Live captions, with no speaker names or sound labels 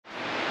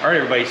All right,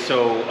 everybody,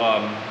 so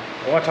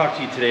I want to talk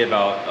to you today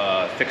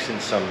about fixing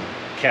some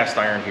cast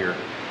iron here.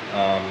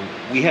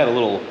 We had a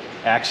little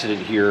accident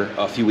here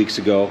a few weeks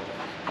ago,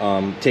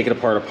 taking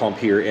apart a pump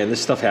here, and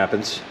this stuff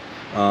happens.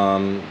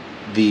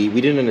 We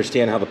didn't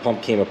understand how the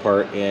pump came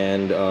apart,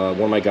 and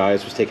one of my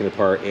guys was taking it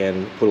apart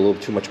and put a little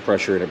too much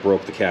pressure and it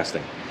broke the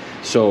casting.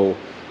 So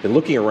been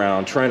looking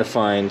around trying to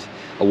find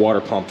a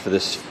water pump for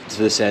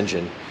this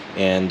engine,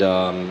 and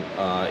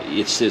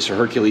it's a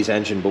Hercules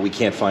engine, but we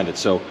can't find it.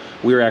 So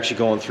we're actually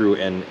going through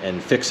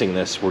and fixing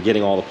this. We're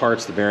getting all the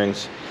parts, the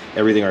bearings,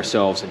 everything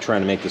ourselves, and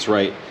trying to make this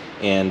right.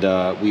 And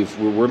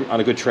we're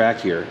on a good track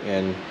here.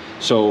 And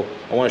so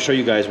I want to show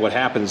you guys what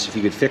happens if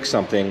you could fix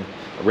something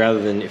rather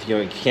than if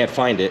you can't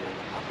find it,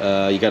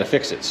 you got to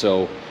fix it.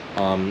 So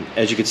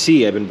as you can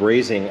see, I've been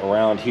brazing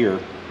around here,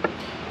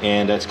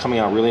 and it's coming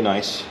out really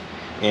nice.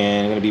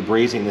 And I'm going to be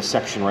brazing this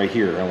section right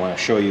here. I want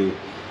to show you.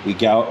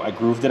 I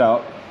grooved it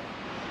out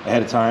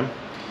ahead of time,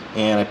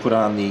 and I put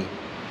on the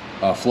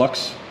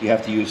Flux. You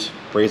have to use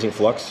Brazing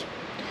Flux.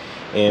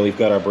 And we've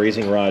got our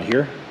brazing rod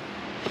here,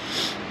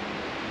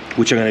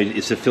 which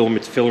it's a filler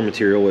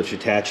material which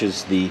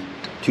attaches the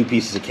two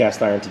pieces of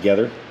cast iron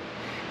together.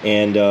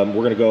 And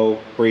we're going to go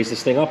braze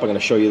this thing up. I'm going to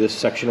show you this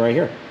section right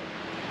here.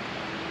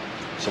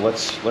 So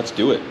let's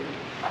do it.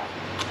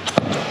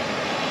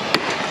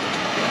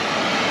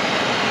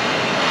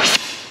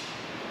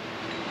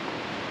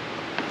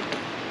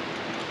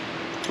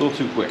 A little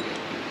too quick.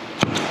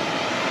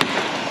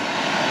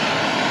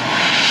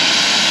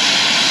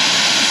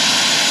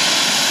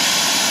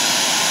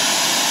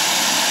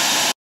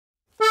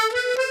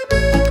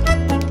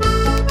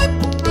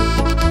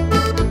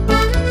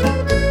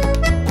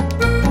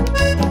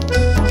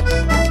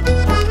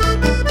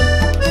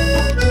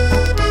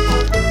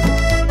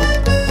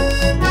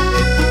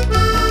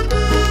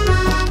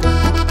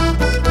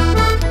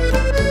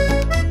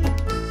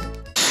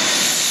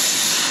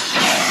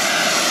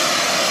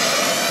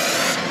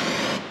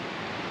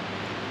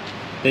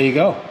 There you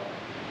go.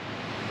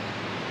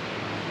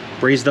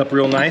 Brazed up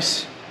real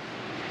nice.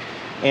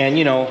 And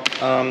you know,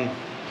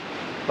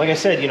 like I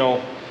said, you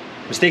know,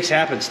 mistakes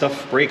happen,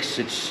 stuff breaks.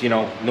 It's, you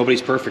know,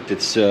 nobody's perfect.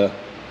 It's, you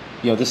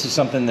know, this is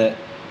something that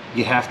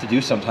you have to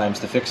do sometimes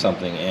to fix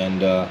something.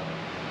 And,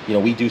 you know,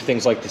 we do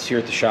things like this here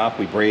at the shop.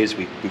 We braze,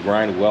 we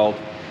grind, we weld,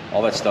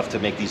 all that stuff to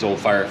make these old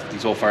fire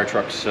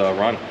trucks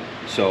run.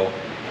 So,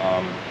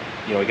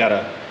 you know, we got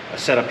a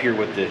setup here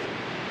with the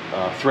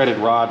threaded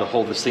rod to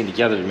hold this thing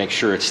together to make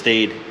sure it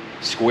stayed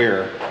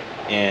square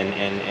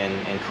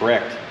and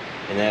correct.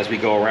 And as we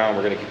go around,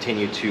 we're going to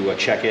continue to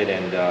check it,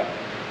 and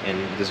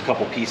there's a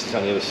couple pieces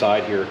on the other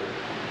side here.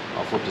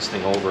 I'll flip this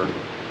thing over.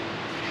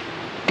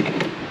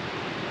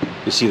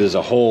 You see there's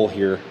a hole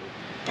here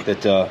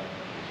that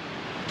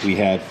we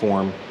had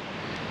formed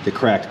that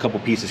cracked. A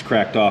couple pieces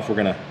cracked off. We're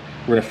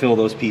gonna fill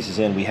those pieces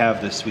in. We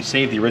have this. We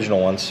saved the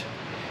original ones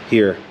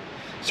here,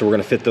 so we're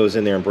gonna fit those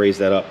in there and braze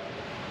that up.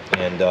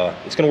 And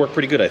it's going to work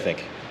pretty good, I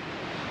think.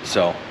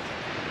 So,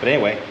 but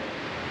anyway,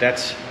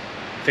 that's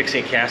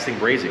fixing, casting,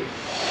 brazing.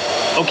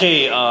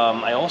 Okay,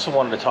 I also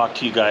wanted to talk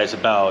to you guys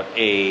about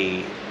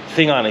a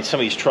thing on some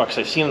of these trucks.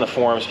 I've seen in the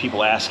forums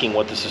people asking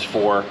what this is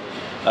for.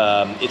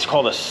 It's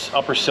called a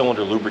upper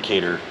cylinder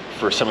lubricator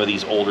for some of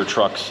these older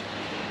trucks.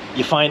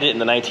 You find it in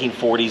the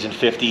 1940s and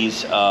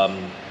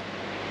 50s.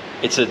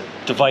 It's a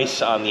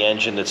device on the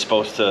engine that's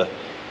supposed to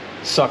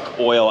suck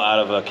oil out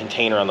of a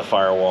container on the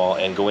firewall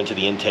and go into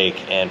the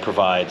intake and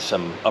provide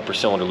some upper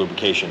cylinder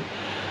lubrication.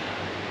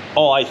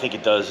 All I think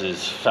it does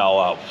is foul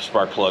out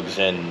spark plugs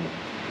and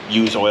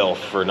use oil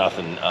for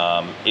nothing.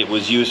 It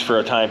was used for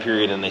a time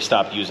period and they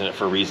stopped using it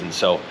for a reason.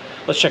 So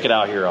let's check it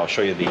out here. I'll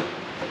show you the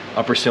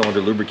upper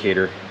cylinder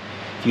lubricator.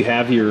 If you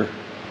have your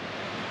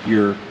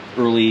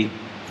early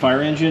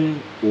fire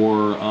engine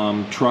or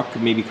truck,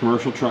 maybe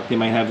commercial truck, they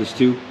might have this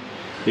too.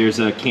 There's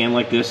a can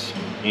like this,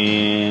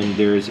 and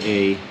there's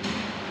a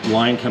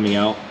line coming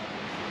out,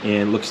 and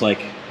it looks like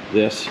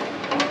this.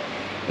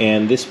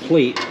 And this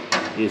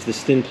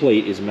thin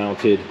plate is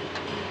mounted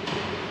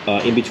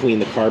in between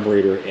the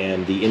carburetor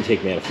and the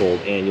intake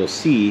manifold, and you'll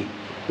see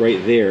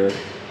right there,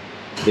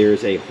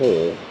 there's a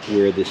hole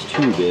where this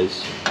tube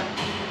is.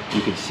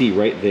 You can see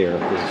right there,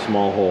 there's a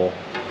small hole,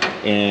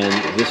 and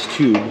this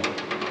tube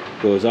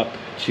goes up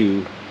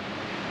to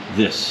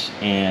this,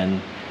 and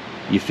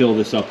you fill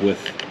this up with,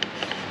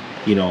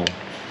 you know,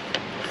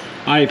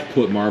 I've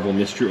put Marvel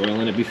Mystery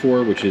Oil in it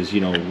before, which is,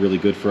 you know, really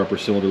good for upper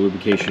cylinder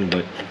lubrication,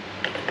 but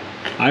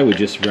I would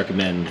just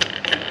recommend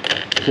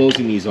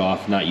closing these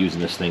off, not using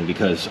this thing,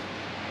 because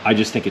I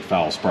just think it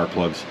fouls spark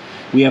plugs.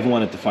 We have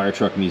one at the Fire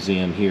Truck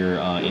Museum here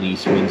in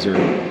East Windsor,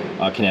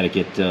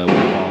 Connecticut, with a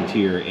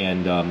volunteer,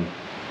 and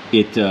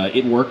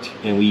it worked,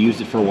 and we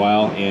used it for a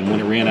while, and when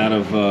it ran out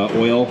of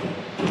oil,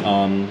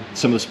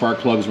 some of the spark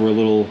plugs were a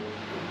little,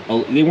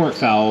 they weren't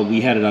fouled.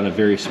 We had it on a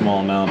very small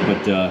amount,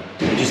 but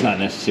it's just not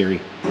necessary.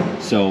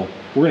 So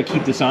we're gonna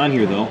keep this on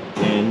here though,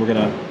 and we're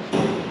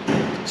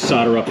gonna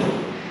solder up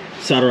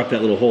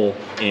that little hole,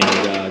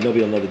 and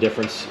nobody will know the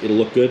difference. It'll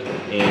look good,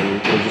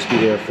 and it'll just be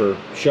there for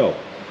show.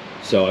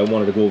 So I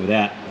wanted to go over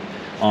that.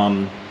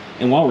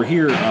 And while we're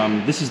here,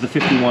 this is the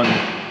 51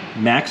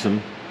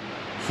 Maxim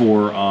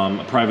for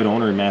a private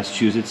owner in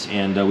Massachusetts,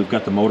 and we've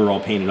got the motor all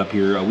painted up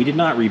here. We did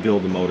not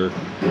rebuild the motor.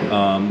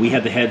 We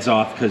had the heads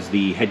off because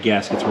the head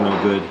gaskets were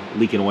no good,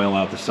 leaking oil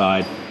out the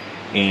side,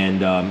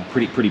 and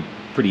pretty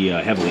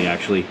heavily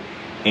actually.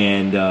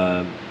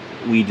 And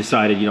we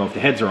decided, you know, if the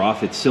heads are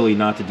off, it's silly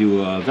not to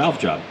do a valve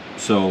job.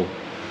 So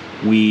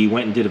we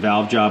went and did a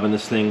valve job on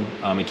this thing.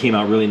 It came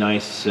out really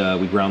nice.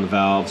 We ground the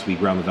valves, we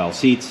ground the valve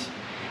seats,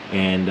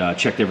 and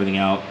checked everything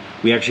out.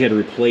 We actually had to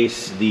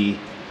replace the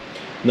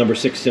number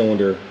 6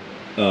 cylinder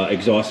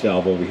exhaust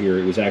valve over here.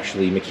 It was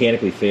actually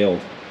mechanically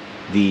failed.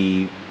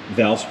 The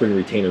valve spring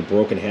retainer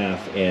broke in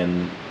half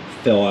and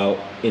fell out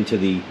into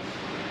the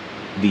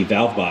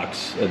valve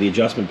box, the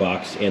adjustment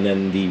box, and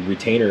then the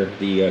retainer,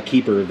 the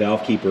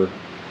valve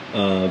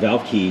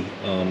key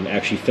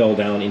actually fell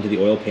down into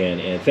the oil pan.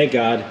 And thank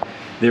God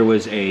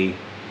there's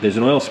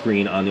an oil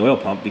screen on the oil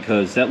pump,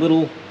 because that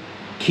little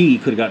key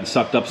could have gotten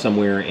sucked up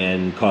somewhere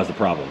and caused a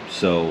problem.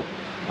 So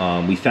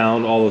we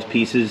found all those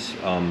pieces.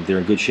 They're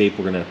in good shape.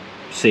 We're gonna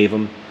save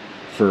them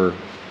for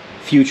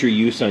future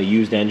use on a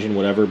used engine,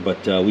 whatever,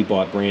 but we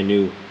bought brand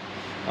new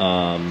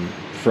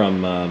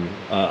from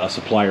a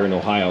supplier in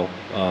Ohio,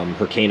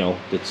 Hurcano,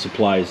 that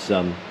supplies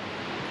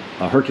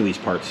Hercules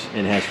parts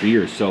and has for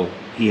years. So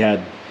he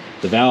had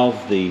the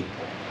valve, the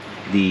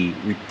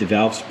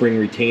valve spring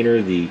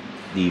retainer, the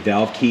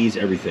valve keys,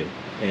 everything,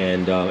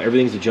 and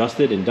everything's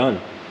adjusted and done.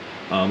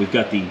 We've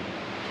got the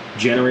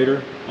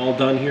generator all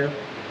done here.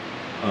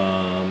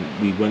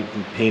 We went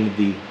and painted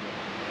the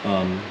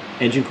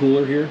engine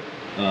cooler here.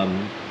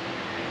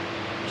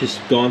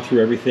 Just gone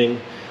through everything.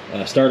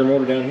 Starter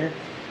motor down here.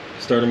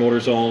 Starter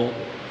motor's all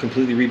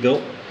completely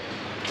rebuilt,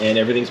 and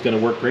everything's going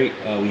to work great.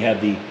 We had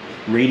the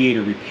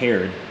radiator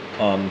repaired.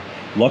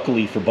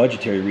 Luckily, for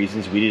budgetary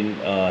reasons, we didn't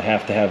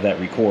have to have that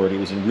record. It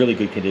was in really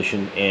good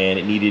condition, and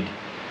it needed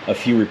a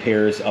few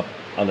repairs up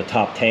on the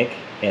top tank,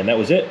 and that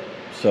was it.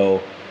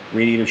 So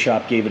Radiator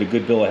Shop gave it a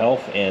good bill of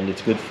health, and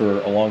it's good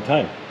for a long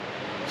time.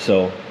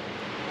 So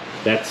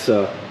that's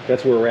where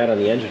we're at on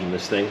the engine in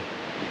this thing.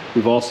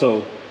 We've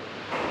also,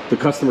 the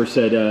customer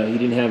said he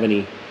didn't have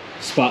any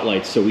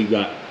spotlights, so we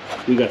got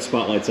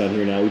spotlights on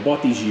here now. We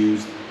bought these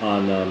used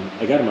on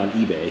I got them on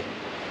eBay,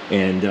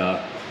 and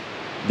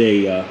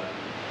they're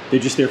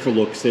just there for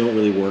looks. They don't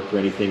really work or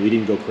anything. We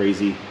didn't go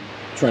crazy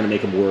trying to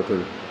make them work,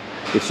 or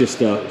it's just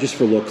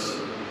for looks,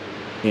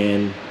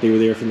 and they were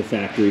there from the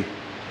factory.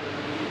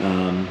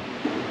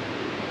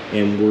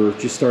 And we're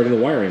just starting the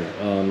wiring.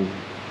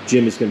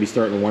 Jim is going to be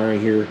starting the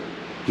wiring here.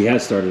 He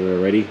has started it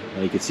already.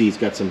 You can see he's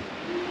got some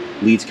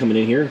leads coming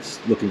in here. It's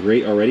looking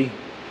great already.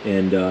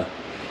 And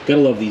gotta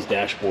love these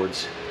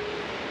dashboards.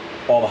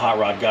 All the hot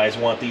rod guys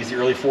want these. The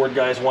early Ford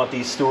guys want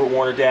these Stewart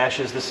Warner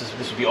dashes. This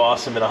would be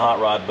awesome in a hot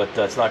rod, but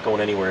it's not going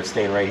anywhere. It's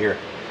staying right here.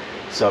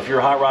 So if you're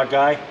a hot rod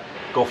guy,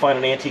 go find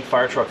an antique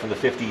fire truck from the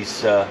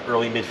 50s,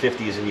 early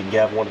mid-50s, and you can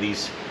have one of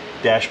these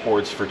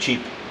dashboards for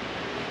cheap.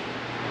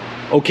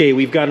 Okay,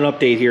 we've got an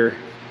update here.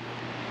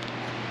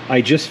 I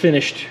just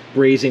finished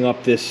brazing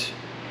up this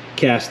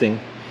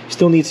casting.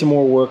 Still need some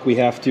more work. We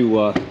have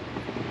to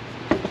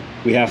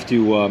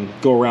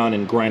go around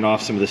and grind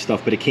off some of this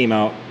stuff, but it came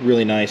out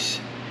really nice.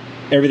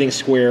 Everything's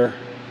square.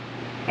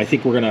 I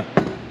think we're gonna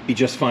be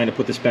just fine to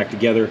put this back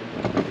together.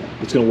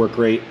 It's gonna work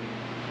great.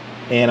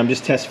 And I'm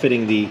just test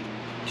fitting the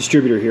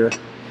distributor here,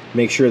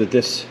 make sure that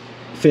this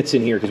fits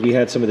in here, because we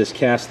had some of this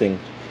casting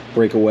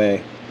break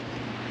away,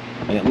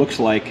 and it looks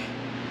like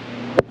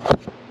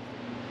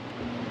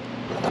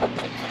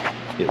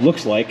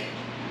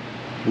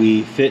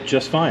we fit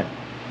just fine.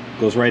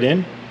 Goes right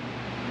in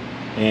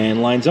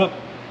and lines up.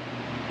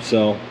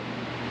 So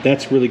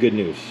that's really good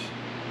news.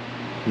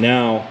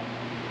 Now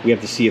we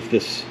have to see if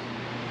this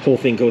whole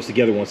thing goes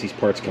together once these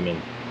parts come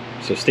in.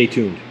 So stay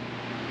tuned.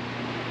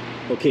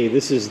 Okay,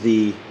 this is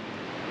the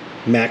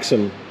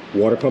Maxim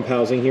water pump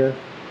housing here,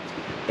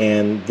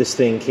 and this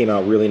thing came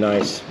out really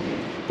nice.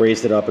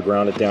 Brazed it up and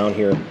ground it down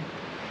here,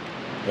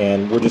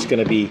 and we're just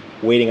going to be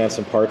waiting on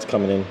some parts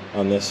coming in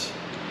on this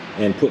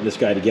and putting this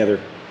guy together.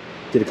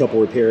 Did a couple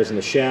repairs in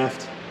the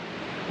shaft,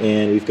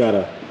 and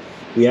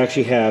we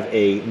actually have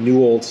a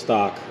new old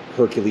stock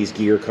Hercules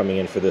gear coming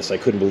in for this. I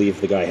couldn't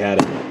believe the guy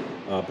had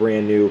it,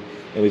 brand new.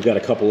 And we've got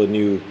a couple of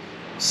new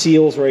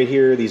seals right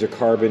here. These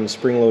are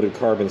spring-loaded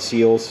carbon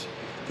seals.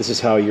 This is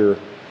how your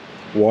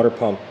water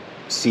pump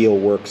seal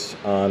works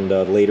on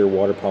the later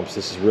water pumps.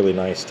 This is really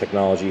nice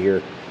technology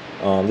here.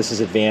 This is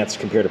advanced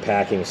compared to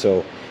packing,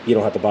 so you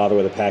don't have to bother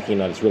with a packing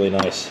nut. It's really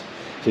nice.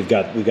 So we've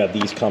got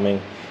these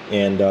coming,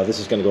 and this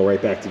is going to go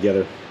right back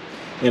together.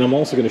 And I'm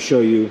also going to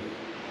show you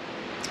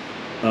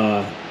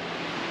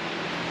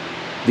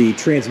the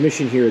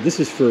transmission here. This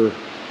is for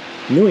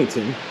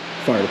Newington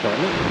Fire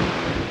Department.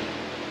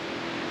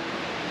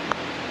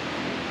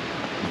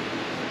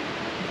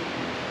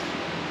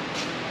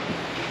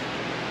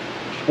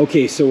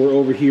 Okay, so we're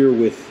over here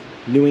with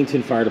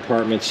Newington Fire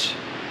Department's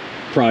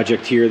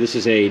project here. This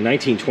is a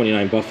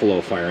 1929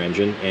 Buffalo fire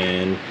engine,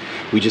 and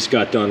we just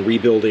got done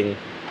rebuilding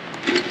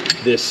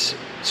this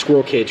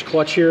squirrel cage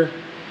clutch here.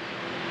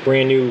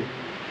 Brand new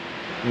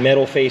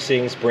metal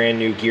facings, brand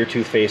new gear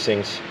tooth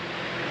facings.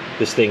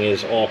 This thing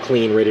is all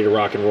clean, ready to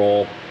rock and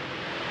roll.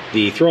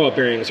 The throwout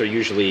bearings are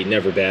usually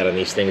never bad on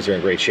these things. They're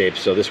in great shape.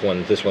 So this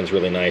one's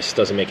really nice.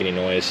 Doesn't make any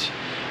noise.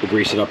 We'll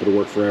grease it up, it'll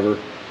work forever.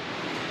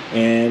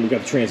 And we've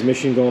got the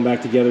transmission going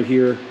back together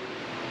here.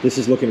 This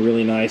is looking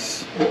really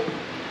nice.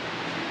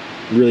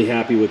 Really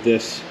happy with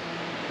this.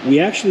 We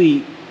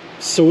actually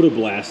soda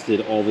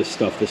blasted all this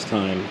stuff this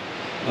time.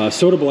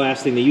 Soda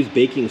blasting, they use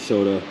baking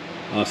soda.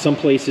 Some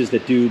places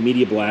that do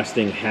media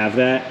blasting have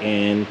that,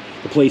 and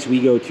the place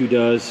we go to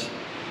does.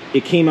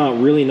 It came out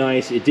really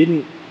nice. It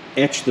didn't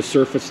etch the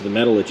surface of the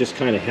metal. It just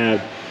kind of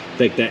had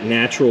like that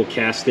natural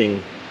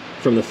casting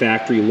from the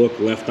factory look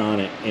left on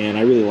it, and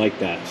I really like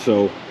that.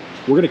 So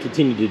we're going to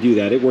continue to do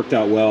that. It worked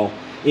out well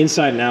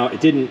inside and out.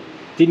 It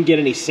didn't get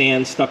any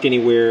sand stuck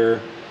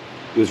anywhere.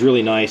 It was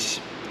really nice.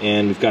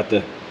 And we've got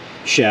the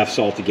shafts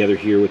all together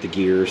here with the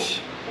gears,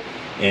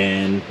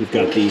 and we've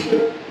got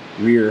the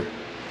rear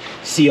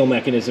seal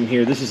mechanism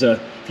here. This is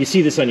if you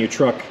see this on your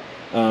truck,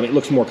 it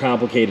looks more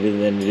complicated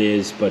than it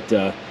is, but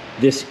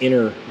this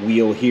inner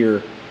wheel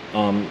here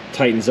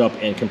tightens up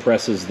and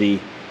compresses the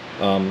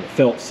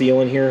felt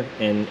seal in here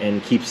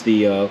and keeps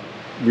the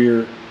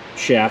rear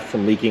shaft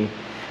from leaking.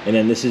 And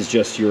then this is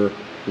just your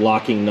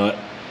locking nut.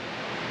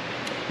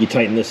 You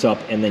tighten this up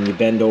and then you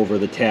bend over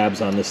the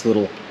tabs on this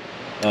little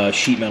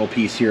sheet metal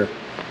piece here.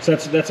 So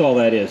that's all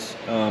that is.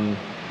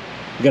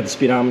 We got the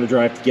speedometer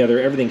drive together.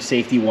 Everything's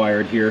safety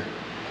wired here.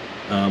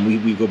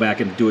 We go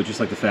back and do it just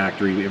like the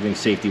factory. Everything's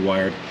safety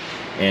wired,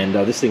 and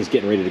this thing's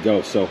getting ready to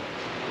go. So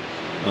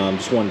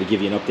just wanted to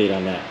give you an update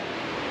on that.